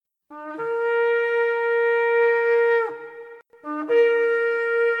For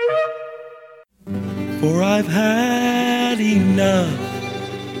I've had enough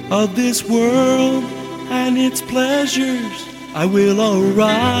of this world and its pleasures. I will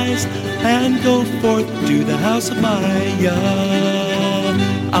arise and go forth to the house of my Yah.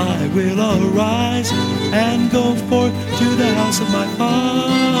 I will arise and go forth to the house of my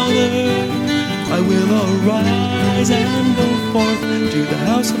Father. I will arise and go forth to the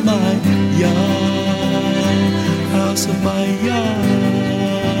house of my Yah. House of my Yah.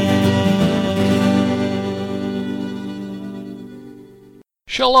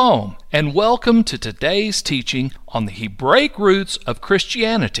 Shalom, and welcome to today's teaching on the Hebraic roots of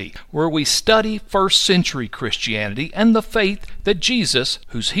Christianity, where we study first century Christianity and the faith that Jesus,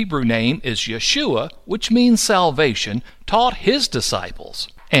 whose Hebrew name is Yeshua, which means salvation, taught his disciples.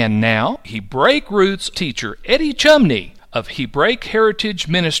 And now, Hebraic roots teacher Eddie Chumney of Hebraic Heritage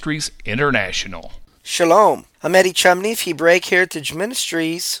Ministries International. Shalom. I'm Eddie Chumney of Hebraic Heritage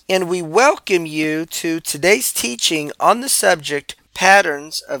Ministries, and we welcome you to today's teaching on the subject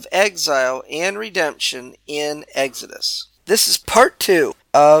Patterns of Exile and Redemption in Exodus. This is part 2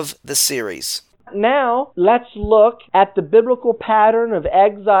 of the series. Now, let's look at the biblical pattern of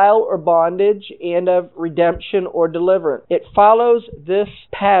exile or bondage and of redemption or deliverance. It follows this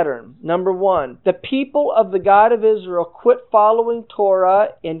pattern. Number 1, the people of the God of Israel quit following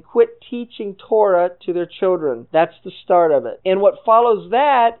Torah and quit teaching Torah to their children. That's the start of it. And what follows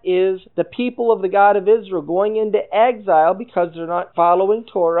that is the people of the God of Israel going into exile because they're not following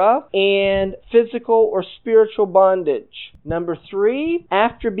Torah and physical or spiritual bondage. Number 3,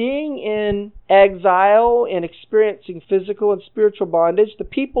 after being in exile and experiencing physical and spiritual bondage, the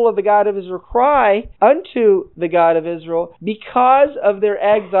people of the God of Israel cry unto the God of Israel because of their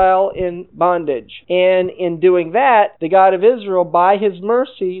exile in bondage. And in doing that, the God of Israel, by his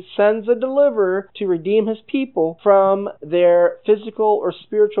mercy, sends a deliverer to redeem his people from their physical or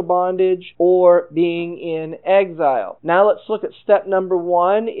spiritual bondage or being in exile. Now let's look at step number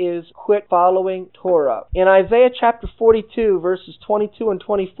 1 is quit following Torah. In Isaiah chapter 42, verses 22 and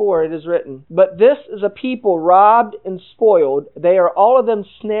 24, it is written, "But this is a people robbed and spoiled. They are all of them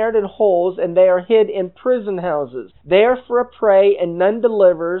snared in holes, and they are hid in prison houses. They are for a prey, and none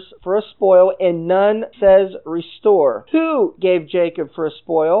delivers, for a spoil, and none says restore. Who gave Jacob for a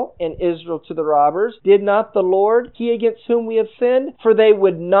spoil, and Israel to the robbers? Did not the Lord, he against whom we have sinned? For they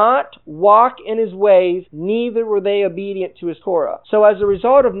would not walk in his ways, neither were they obedient to his Torah." So as a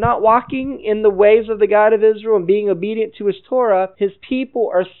result of not walking in the ways of the God of Israel and being obedient to his Torah, his people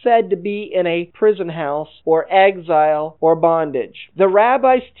are said to be in a prison house or exile or bondage. The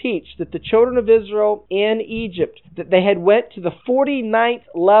rabbis teach that the children of Israel in Egypt, that they had went to the 49th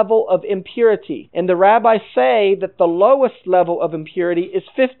level of impurity. And the rabbis say that the lowest level of impurity is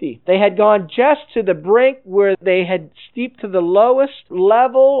 50. They had gone just to the brink where they had steeped to the lowest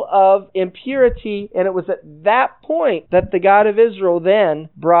level of impurity, and it was at that point that the God of Israel then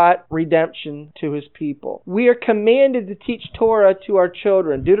brought redemption to his people. We are commanded to teach Torah to our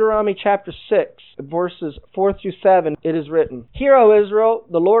children. Deuteronomy chapter 6, verses 4 through 7, it is written, "Hear, O Israel,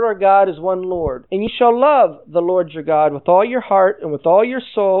 the Lord our God is one Lord, and ye shall love the Lord your God with all your heart, and with all your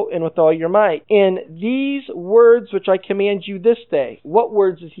soul, and with all your might. In these words which I command you this day," what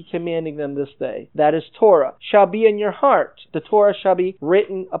words is he commanding them this day? That is Torah. "Shall be in your heart." The Torah shall be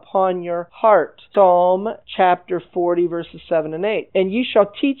written upon your heart. Psalm chapter 40, verses 7 and 8. "And ye shall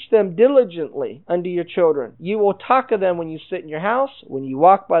teach them diligently unto your children. You will talk of them when you sit in your house, when you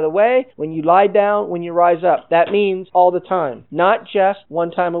walk by the way, when you lie down, when you rise up." That means all the time, not just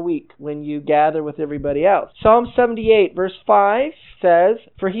one time a week when you gather with everybody else. Psalm 78, verse 5 says,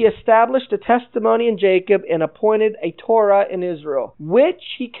 "For he established a testimony in Jacob and appointed a Torah in Israel, which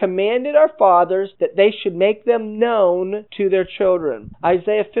he commanded our fathers that they should make them known to their children."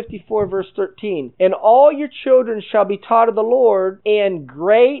 Isaiah 54, verse 13, "And all your children shall be taught of the Lord, and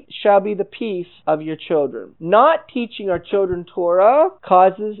great shall be the peace of your children." Not teaching our children Torah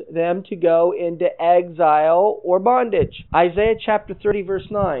causes them to go into exile or bondage. Isaiah chapter 30, verse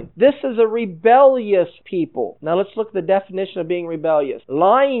 9. "This is a rebellious people." Now let's look at the definition of being rebellious.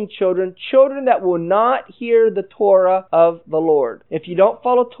 Lying children, children that will not hear the Torah of the Lord. If you don't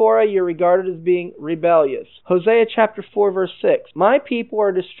follow Torah, you're regarded as being rebellious. Hosea chapter 4, verse 6. "My people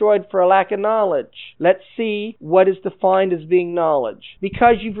are destroyed for a lack of knowledge." Let's see what is defined as being knowledge.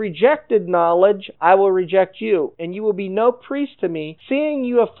 "Because you've rejected knowledge, I will reject you, and you will be no priest to me, seeing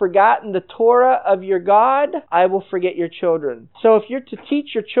you have forgotten forgotten the Torah of your God, I will forget your children. So if you're to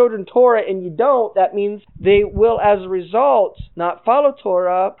teach your children Torah and you don't, that means they will, as a result, not follow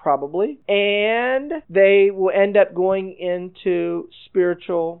Torah, probably, and they will end up going into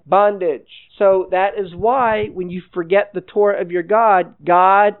spiritual bondage. So that is why when you forget the Torah of your God,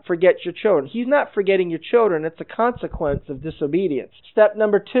 God forgets your children. He's not forgetting your children. It's a consequence of disobedience. Step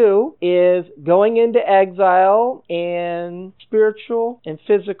number 2 is going into exile and spiritual and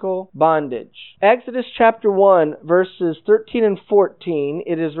physical bondage. Exodus chapter 1, verses 13 and 14,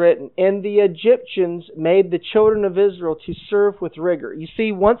 it is written, "And the Egyptians made the children of Israel to serve with rigor." You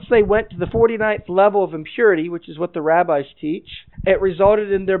see, once they went to the 49th level of impurity, which is what the rabbis teach, it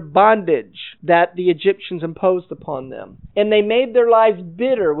resulted in their bondage that the Egyptians imposed upon them. And they made their lives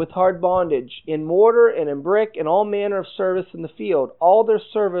bitter with hard bondage, in mortar and in brick and all manner of service in the field. All their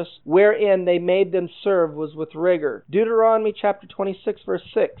service wherein they made them serve was with rigor. Deuteronomy chapter 26, verse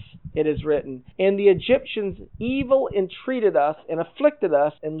 6, it is written, "And the Egyptians evil entreated us and afflicted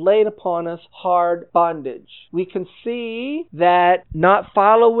us and laid upon us hard bondage." We can see that not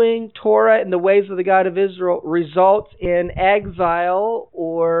following Torah and the ways of the God of Israel results in exile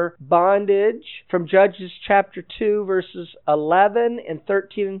or bondage from Judges chapter 2, verses 11 and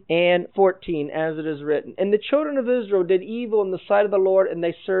 13 and 14, as it is written. "And the children of Israel did evil in the sight of the Lord, and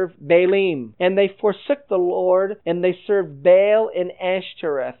they served Baalim. And they forsook the Lord, and they served Baal and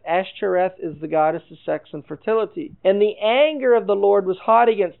Ashtoreth." Ashtoreth is the goddess of sex and fertility. "And the anger of the Lord was hot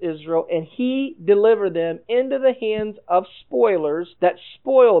against Israel, and he delivered them into the hands of spoilers that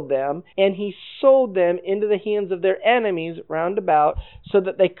spoiled them, and he sold them into the hands of their enemies round about, so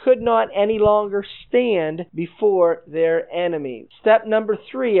that they could not any longer stand before their enemies." Step number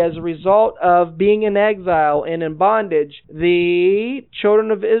 3, as a result of being in exile and in bondage, the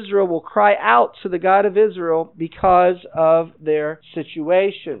children of Israel will cry out to the God of Israel because of their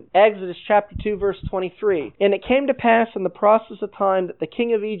situation. Exodus chapter 2, verse 23. "And it came to pass in the process of time that the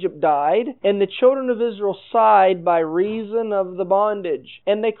king of Egypt died, and the children of Israel sighed by reason of the bondage.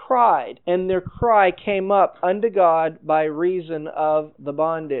 And they cried, and their cry came up unto God by reason of the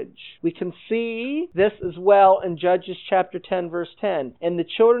bondage." We can see this as well in Judges chapter 10, verse 10. "And the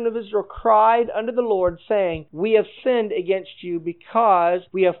children of Israel cried unto the Lord, saying, We have sinned against you, because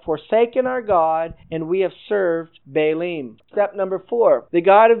we have forsaken our God, and we have served Baalim." Step number 4. The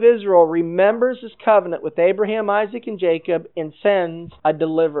God of Israel remembers his covenant with Abraham, Isaac, and Jacob, and sends a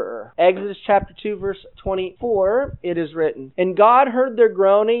deliverer. Exodus chapter 2, verse 24, it is written, "And God heard their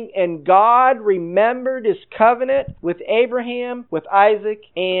groaning, and God remembered his covenant with Abraham, with Isaac,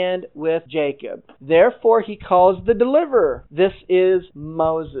 and with Jacob. Therefore he calls the deliverer." This is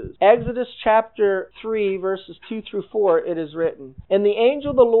Moses. Exodus chapter 3, verses 2 through 4, it is written, "And the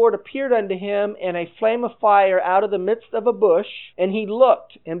angel of the Lord appeared unto him in a flame of fire out of the midst of a bush, and he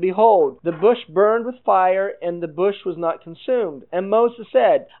looked, and behold, the bush burned with fire, and the bush was not consumed. And Moses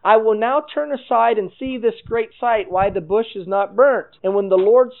said, I will now turn aside and see this great sight, why the bush is not burnt. And when the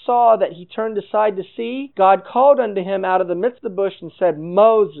Lord saw that he turned aside to see, God called unto him out of the midst of the bush and said,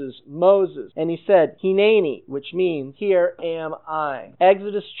 Moses, Moses. And he said, Hineni, which means, here am I."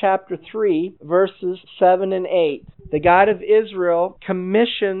 Exodus chapter 3, verses 7 and 8. The God of Israel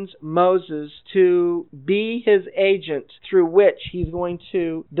commissions Moses to be his agent through which he's going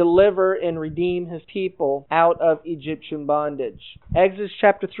to deliver and redeem his people out of Egyptian bondage. Exodus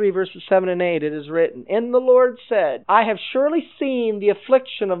chapter 3, verses 7 and 8, it is written, "And the Lord said, I have surely seen the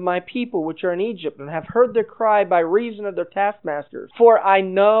affliction of my people which are in Egypt, and have heard their cry by reason of their taskmasters. For I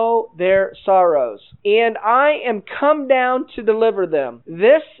know their sorrows, and I am come down to deliver them."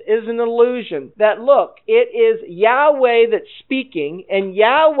 This is an illusion that, look, it is Yahweh that's speaking, and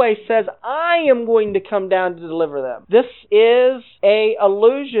Yahweh says, I am going to come down to deliver them. This is a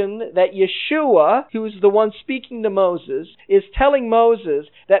illusion that Yeshua, who is the one speaking to Moses, is telling Moses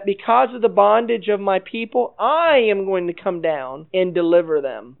that because of the bondage of my people, I am going to come down and deliver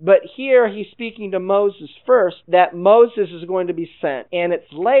them. But here he's speaking to Moses first, that Moses is going to be sent, and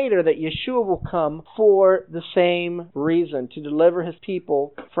it's later that Yeshua will come for the same reason, to deliver his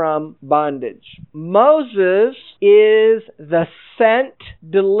people from bondage. Moses is the sent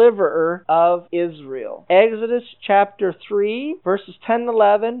deliverer of Israel. Exodus chapter 3, verses 10 and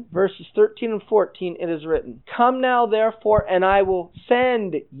 11, verses 13 and 14, it is written, "Come now therefore, and I will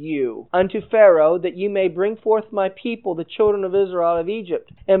send you unto Pharaoh, that you may bring forth my people, the children of Israel, out of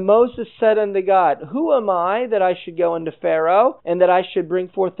Egypt. And Moses said unto God, Who am I that I should go unto Pharaoh, and that I should bring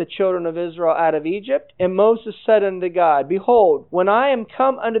forth the children of Israel out of Egypt? And Moses said unto God, Behold, when I am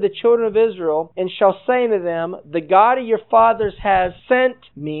come unto the children of Israel, and shall say unto them, The the God of your fathers has sent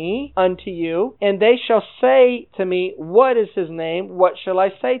me unto you, and they shall say to me, what is his name? What shall I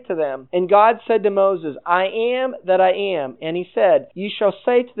say to them? And God said to Moses, I am that I am. And he said, you shall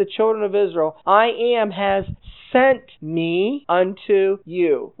say to the children of Israel, I am has sent me unto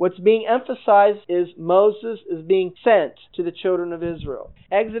you. What's being emphasized is Moses is being sent to the children of Israel.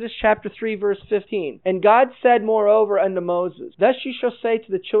 Exodus chapter 3 verse 15. And God said moreover unto Moses, thus you shall say to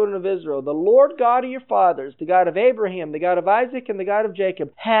the children of Israel, the Lord God of your fathers, the God of Abraham, the God of Isaac, and the God of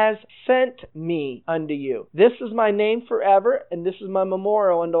Jacob, has sent me unto you. This is my name forever, and this is my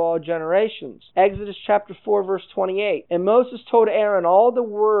memorial unto all generations. Exodus chapter 4 verse 28. And Moses told Aaron all the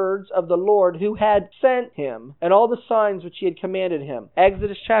words of the Lord who had sent him, and all the signs which he had commanded him.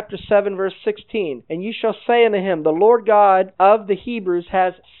 Exodus chapter 7 verse 16. And you shall say unto him, the Lord God of the Hebrews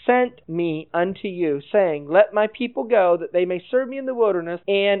has sent me unto you, saying, let my people go, that they may serve me in the wilderness,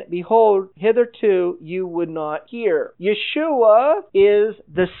 and behold, hitherto you would not hear. Yeshua is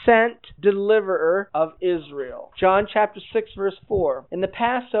the sent deliverer of Israel. John chapter 6 verse 4. In the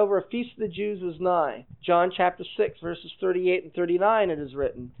Passover, a feast of the Jews was nigh. John chapter 6 verses 38 and 39 it is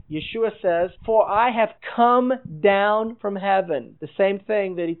written. Yeshua says, for I have come down from heaven. The same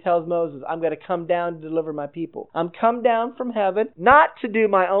thing that he tells Moses, I'm going to come down to deliver my people. I'm come down from heaven, not to do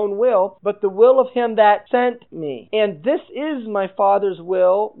my own will, but the will of him that sent me. And this is my Father's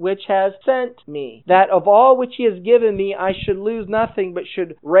will, which has sent me, that of all which he has given me, I should lose nothing, but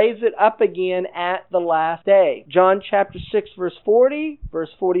should raise it up again at the last day. John chapter 6, verse 40, verse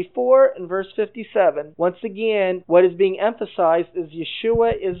 44, and verse 57. Once again, what is being emphasized is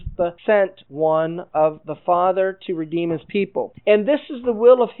Yeshua is the sent one of the Father to redeem his people. And this is the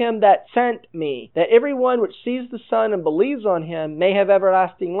will of him that sent me, that everyone which sees the Son and believes on him may have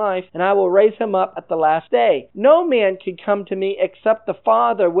everlasting life, and I will raise him up at the last day. No man can come to me except the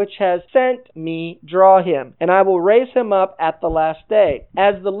Father which has sent me draw him, and I will raise him up at the last day.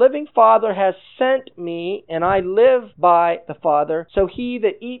 As the living Father has sent me, and I live by the Father, so he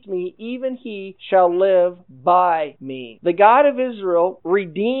that eats me, even he shall live by me. The God of Israel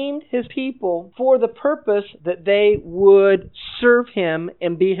redeemed his people for the purpose that they would serve him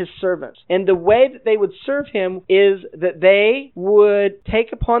and be his servants. And the way that they would serve him is that they would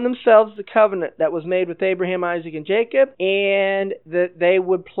take upon themselves the covenant that was made with Abraham, Isaac, and Jacob, and that they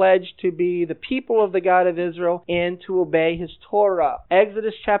would pledge to be the people of the God of Israel and to obey his Torah.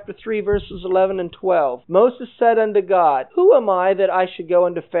 Exodus chapter 3 verses 11 and 12. Moses said unto God, who am I that I should go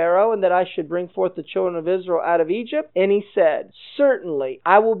unto Pharaoh, and that I should bring forth the children of Israel out of Egypt? And he said, certainly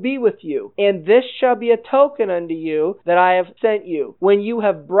I will be with you, and this shall be a token unto you that I have sent you. When you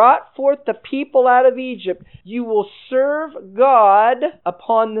have brought forth the people out of Egypt, you will serve God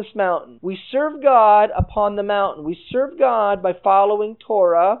upon this mountain. We serve God upon the mountain. We serve God by following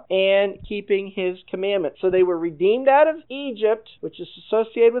Torah and keeping his commandments. So they were redeemed out of Egypt, which is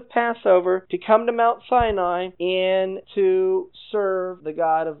associated with Passover, to come to Mount Sinai and to serve the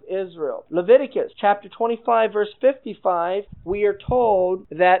God of Israel. Leviticus chapter 25 verse 55, we are told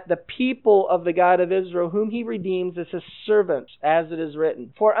that the people of the God of Israel, whom he redeems, is his servants, as it is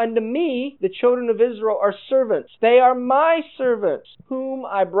written. For unto me the children of Israel are servants. They are my servants, whom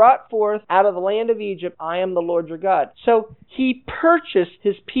I brought forth out of the land of Egypt. I am the Lord your God. So he purchased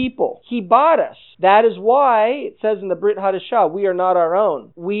his people. He bought us. That is why it says in the Brit Hadashah, we are not our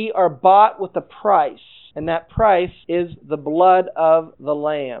own. We are bought with a price. And that price is the blood of the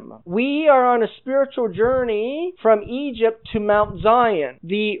Lamb. We are on a spiritual journey from Egypt to Mount Zion.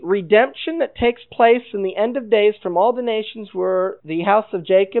 The redemption that takes place in the end of days from all the nations where the house of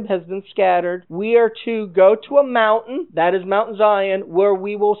Jacob has been scattered. We are to go to a mountain, that is Mount Zion, where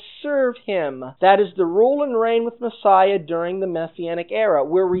we will serve him. That is the rule and reign with Messiah during the Messianic era.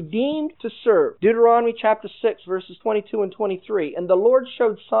 We're redeemed to serve. Deuteronomy chapter 6 verses 22 and 23. And the Lord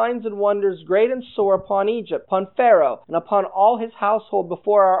showed signs and wonders great and sore upon Egypt, upon Pharaoh, and upon all his household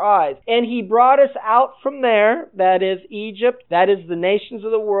before our eyes. And he brought us out from there, that is Egypt, that is the nations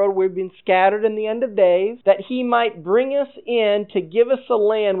of the world. We've been scattered in the end of days, that he might bring us in to give us a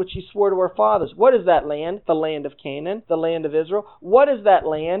land which he swore to our fathers. What is that land? The land of Canaan, the land of Israel. What is that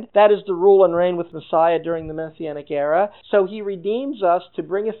land? That is the rule and reign with Messiah during the Messianic era. So he redeems us to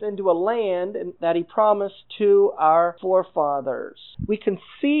bring us into a land that he promised to our forefathers. We can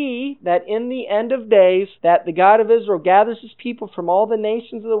see that in the end of days, days that the God of Israel gathers his people from all the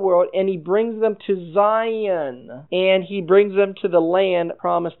nations of the world, and he brings them to Zion, and he brings them to the land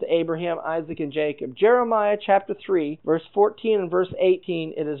promised to Abraham, Isaac, and Jacob. Jeremiah chapter 3, verse 14 and verse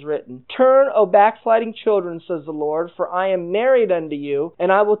 18, it is written, "Turn, O backsliding children, says the Lord, for I am married unto you,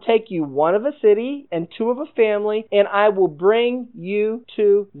 and I will take you one of a city and two of a family, and I will bring you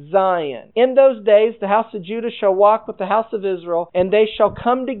to Zion. In those days the house of Judah shall walk with the house of Israel, and they shall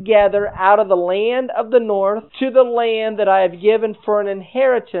come together out of the land of the north to the land that I have given for an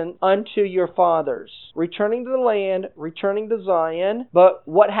inheritance unto your fathers." Returning to the land, returning to Zion. But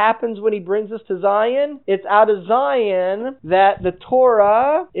what happens when he brings us to Zion? It's out of Zion that the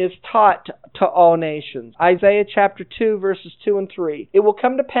Torah is taught to all nations. Isaiah chapter 2, verses 2 and 3. "It will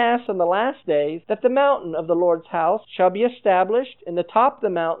come to pass in the last days that the mountain of the Lord's house shall be established in the top of the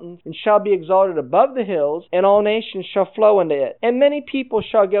mountains, and shall be exalted above the hills, and all nations shall flow into it. And many people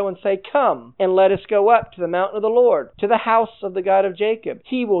shall go and say, Come, and let us go up to the mountain of the Lord, to the house of the God of Jacob.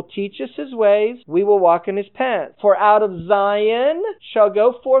 He will teach us his ways, we will walk in his paths. For out of Zion shall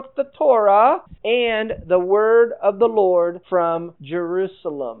go forth the Torah and the word of the Lord from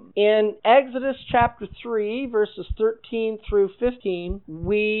Jerusalem." In Exodus chapter 3, verses 13 through 15,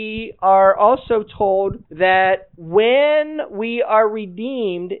 we are also told that when we are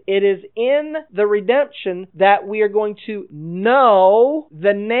redeemed, it is in the redemption that we are going to know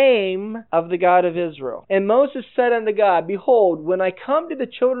the name of the God of Israel. "And Moses said unto God, Behold, when I come to the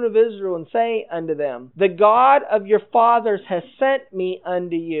children of Israel and say unto them, The God of your fathers has sent me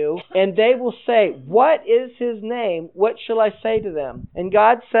unto you, and they will say, What is his name? What shall I say to them? And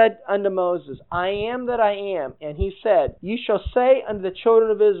God said unto Moses, I am that I am. And he said, You shall say unto the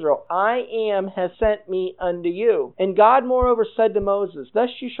children of Israel, I am has sent me unto you. And God moreover said to Moses, Thus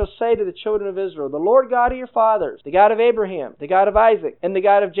you shall say to the children of Israel, The Lord God of your fathers, the God of Abraham, the God of Isaac, and the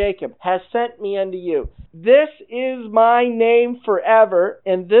God of Jacob, has sent me unto you. This is my name forever,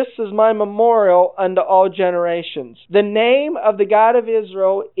 and this is my memorial unto all generations." The name of the God of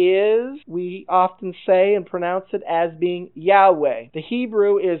Israel is, we often say and pronounce it as being Yahweh. The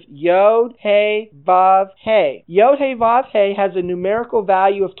Hebrew is Yod, He, Vav, He. Yod, He, Vav, He has a numerical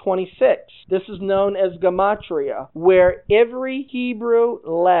value of 26. This is known as Gematria, where every Hebrew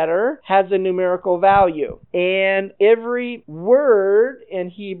letter has a numerical value, and every word in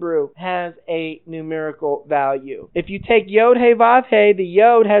Hebrew has a numerical value. If you take Yod, He, Vav, He, the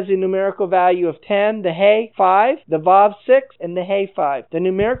Yod has a numerical value of 10, the He 5, the Vav 6, and the He 5. The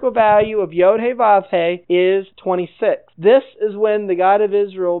numerical value of Yod, He, Vav, He is 26. This is when the God of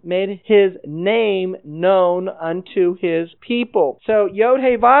Israel made his name known unto his people. So Yod,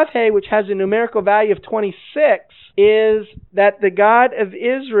 He, Vav, He, which has a numerical value of 26, is that the God of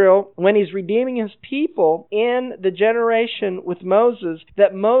Israel, when he's redeeming his people in the generation with Moses,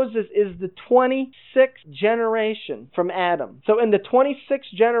 that Moses is the 26th generation from Adam. So in the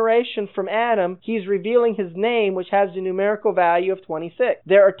 26th generation from Adam, he's revealing his name, which has a numerical value of 26.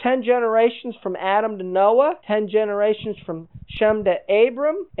 There are 10 generations from Adam to Noah, 10 generations from Shem to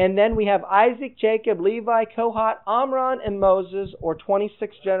Abram, and then we have Isaac, Jacob, Levi, Kohath, Amram, and Moses, or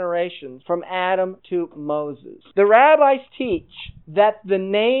 26 generations from Adam to Moses. The rabbis teach that the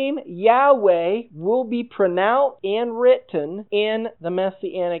name Yahweh will be pronounced and written in the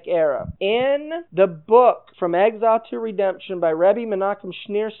Messianic era. In the book From Exile to Redemption by Rebbe Menachem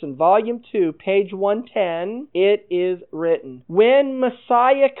Schneerson, Volume 2, page 110, it is written, "When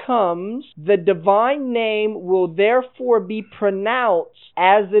Messiah comes, the divine name will therefore be pronounced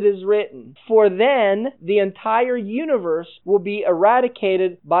as it is written. For then the entire universe will be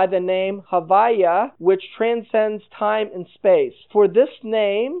eradicated by the name Havaya, which transcends time and space. For this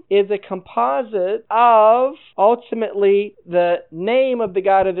name is a composite of ultimately the name of the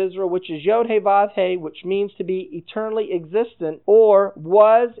God of Israel, which is Yod He Vav He, which means to be eternally existent, or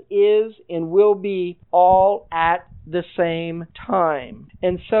was, is, and will be all at the same time."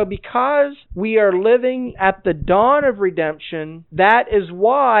 And so because we are living at the dawn of redemption, that is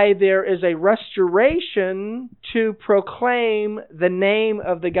why there is a restoration to proclaim the name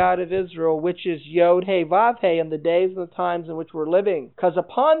of the God of Israel, which is Yod He Vav He, in the days and the times in which we're living. Because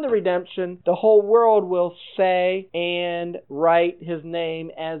upon the redemption, the whole world will say and write his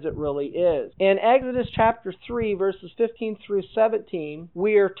name as it really is. In Exodus chapter 3, verses 15 through 17,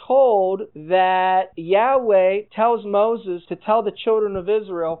 we are told that Yahweh tells tells Moses to tell the children of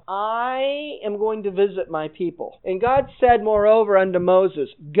Israel, I am going to visit my people. And God said, moreover, unto Moses,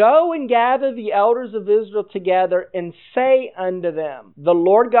 Go and gather the elders of Israel together, and say unto them, The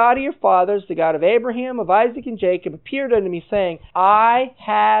Lord God of your fathers, the God of Abraham, of Isaac, and Jacob, appeared unto me, saying, I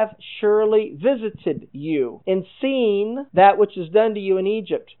have surely visited you, and seen that which is done to you in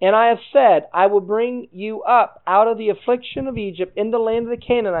Egypt. And I have said, I will bring you up out of the affliction of Egypt in the land of the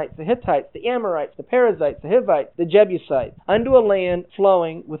Canaanites, the Hittites, the Amorites, the Perizzites, the Hivites, the Jebusites, unto a land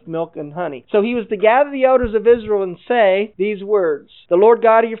flowing with milk and honey. So he was to gather the elders of Israel and say these words, The Lord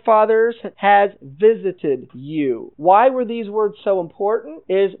God of your fathers has visited you. Why were these words so important?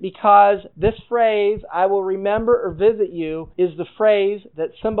 Is because this phrase, I will remember or visit you, is the phrase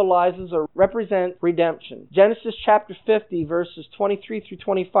that symbolizes or represents redemption. Genesis chapter 50, verses 23 through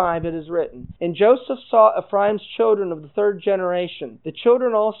 25, it is written, And Joseph saw Ephraim's children of the third generation. The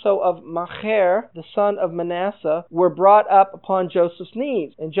children also of Machir, the son of Manasseh, were brought up upon Joseph's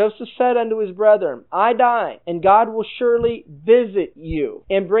knees. And Joseph said unto his brethren, I die, and God will surely visit you,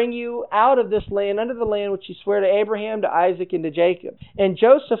 and bring you out of this land unto the land which he sware to Abraham, to Isaac, and to Jacob. And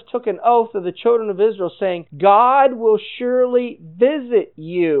Joseph took an oath of the children of Israel, saying, God will surely visit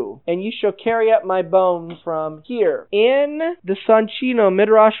you, and you shall carry up my bones from here. In the Sanchino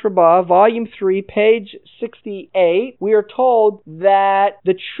Midrash Rabbah, volume 3, page 68, we are told that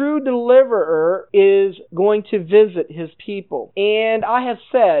the true deliverer is going to visit his people. And I have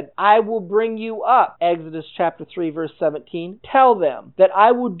said, I will bring you up, Exodus chapter 3, verse 17. Tell them that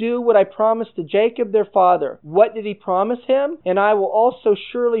I will do what I promised to Jacob their father. What did he promise him? And I will also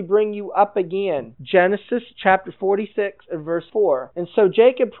surely bring you up again. Genesis chapter 46 and verse 4. And so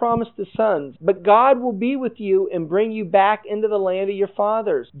Jacob promised his sons, but God will be with you and bring you back into the land of your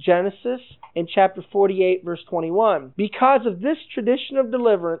fathers. Genesis in chapter 48 verse 21. Because of this tradition of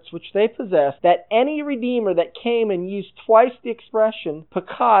deliverance which they possessed, that any redeemer that came and used twice the expression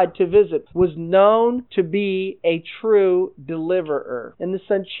pakad, to visit, was known to be a true deliverer. In the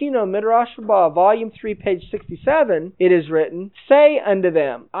Sanchino Midrash Rabbah, volume 3, page 67, it is written, Say unto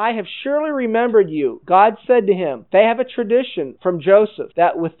them, I have surely remembered you. God said to him, They have a tradition from Joseph,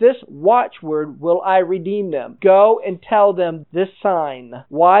 that with this watchword will I redeem them. Go and tell them this sign.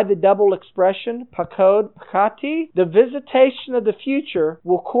 Why the double expression, pakod, pakati? The visitation of the future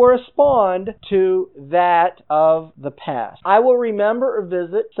will correspond to that of the past. I will remember or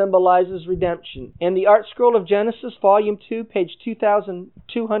visit symbolizes redemption. In the Art Scroll of Genesis, volume 2, page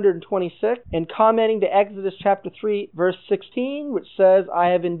 2226, and commenting to Exodus chapter 3, verse 16, which says, I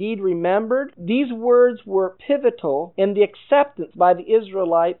have indeed remembered, these words were pivotal in the acceptance by the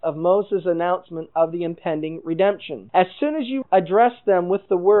Israelites of Moses' announcement of the impending redemption. As soon as you address them with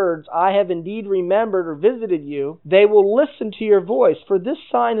the words, I have indeed remembered or visited you, they will listen to your voice, for this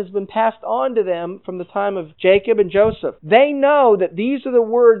sign has been passed on to them from the time of Jacob and Joseph. They know that these are the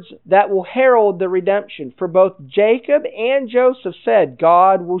words that will herald the redemption, for both Jacob and Joseph said,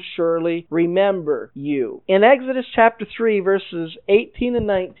 God will surely remember you. In Exodus chapter 3, verses 18 and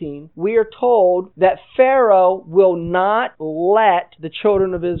 19, we are told that Pharaoh will not let the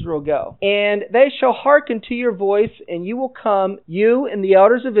children of Israel go. And they shall hearken to your voice, and you will come, you and the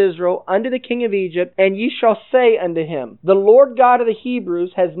elders of Israel, unto the king of Egypt, and ye shall say unto him, The Lord God of the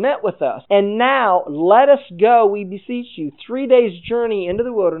Hebrews has met with us, and now let us go, we beseech you, 3 days' journey into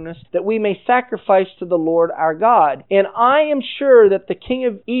the wilderness, that we may sacrifice to the Lord our God. And I am sure that the king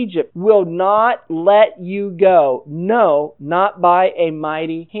of Egypt will not let you go, no, not by a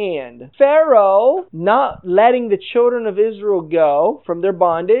mighty hand. Pharaoh, not letting the children of Israel go from their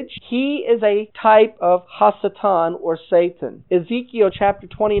bondage, he is a type of Hasatan, or Satan. Ezekiel chapter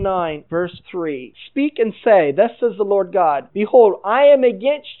 29, verse 3. Speak and say, Thus says the Lord God, Behold, I am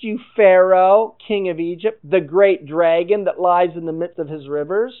against you, Pharaoh, king of Egypt, the great dragon that lies in the midst of his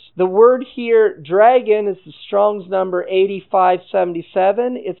rivers. The word here, dragon, is the Strong's number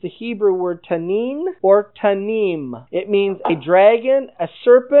 8577. It's the Hebrew word tanin or tanim. It means a dragon, a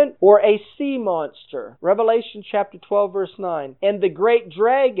serpent, or a sea monster. Revelation chapter 12, verse 9. And the great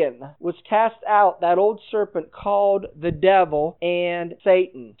dragon was cast out, that old serpent called the devil and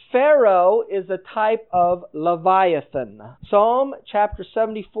Satan. Pharaoh is a type of Leviathan. Psalm chapter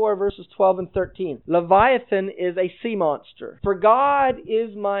 74, verses 12 and 13. Leviathan is a sea monster. For God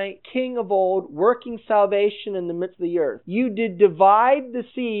is my king of old, working salvation in the midst of the earth. You did divide the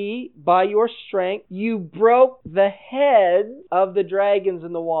sea by your strength. You broke the heads of the dragons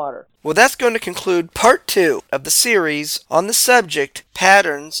in the water. Well, that's going to conclude part 2 of the series on the subject,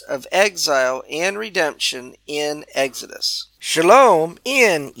 Patterns of Exile and Redemption in Exodus. Shalom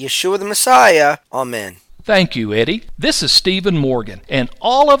in Yeshua the Messiah. Amen. Thank you, Eddie. This is Stephen Morgan, and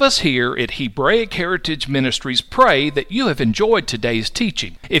all of us here at Hebraic Heritage Ministries pray that you have enjoyed today's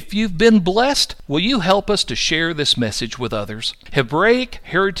teaching. If you've been blessed, will you help us to share this message with others? Hebraic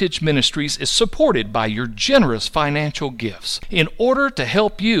Heritage Ministries is supported by your generous financial gifts. In order to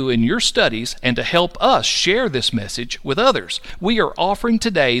help you in your studies and to help us share this message with others, we are offering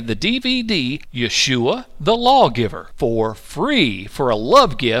today the DVD Yeshua the Lawgiver for free for a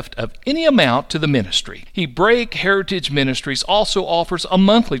love gift of any amount to the ministry. Hebraic Heritage Ministries also offers a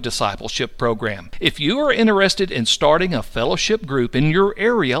monthly discipleship program. If you are interested in starting a fellowship group in your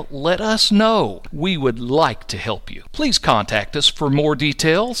area, let us know. We would like to help you. Please contact us for more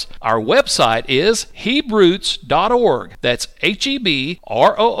details. Our website is Hebroots.org. That's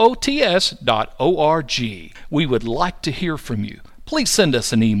Hebroots.org. We would like to hear from you. Please send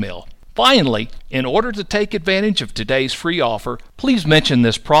us an email. Finally, in order to take advantage of today's free offer, please mention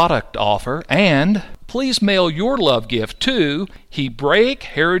this product offer and please mail your love gift to Hebraic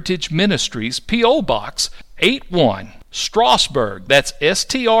Heritage Ministries, P.O. Box 81, Strasburg, that's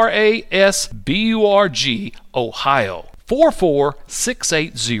Strasburg, Ohio,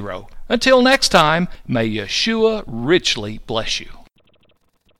 44680. Until next time, may Yeshua richly bless you.